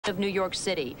of New York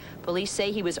City. Police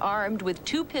say he was armed with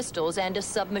 2 pistols and a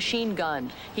submachine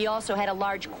gun. He also had a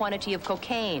large quantity of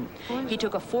cocaine. He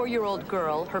took a 4-year-old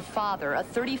girl, her father, a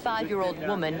 35-year-old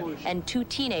woman, and 2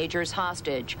 teenagers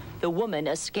hostage. The woman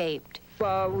escaped.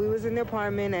 Well, we was in the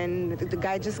apartment, and the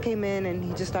guy just came in, and he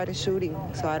just started shooting.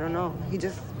 So I don't know. He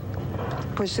just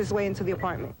pushed his way into the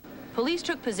apartment. Police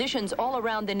took positions all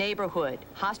around the neighborhood.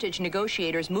 Hostage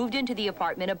negotiators moved into the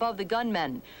apartment above the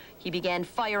gunman. He began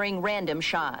firing random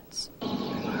shots.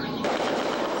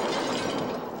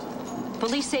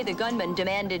 Police say the gunman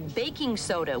demanded baking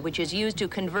soda, which is used to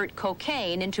convert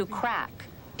cocaine into crack.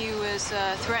 He was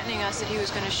threatening us that he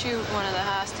was going to shoot one of the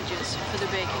hostages for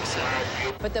the baking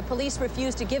soda. But the police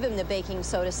refused to give him the baking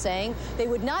soda, saying they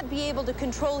would not be able to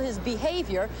control his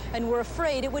behavior and were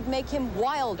afraid it would make him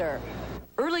wilder.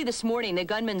 Early this morning, the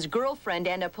gunman's girlfriend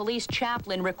and a police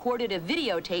chaplain recorded a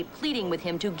videotape pleading with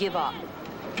him to give up.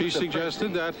 She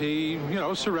suggested that he,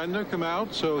 surrender, come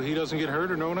out so he doesn't get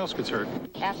hurt or no one else gets hurt.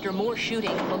 After more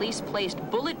shooting, police placed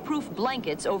bulletproof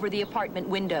blankets over the apartment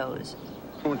windows.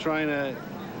 We're trying to,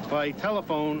 by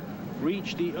telephone,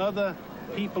 reach the other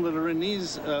people that are in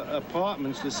these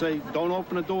apartments to say, don't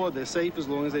open the door. They're safe as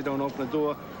long as they don't open the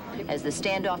door. As the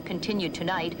standoff continued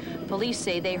tonight, police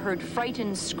say they heard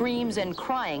frightened screams and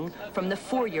crying from the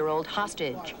 4-year-old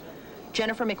hostage.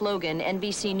 Jennifer McLogan,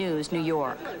 NBC News, New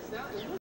York.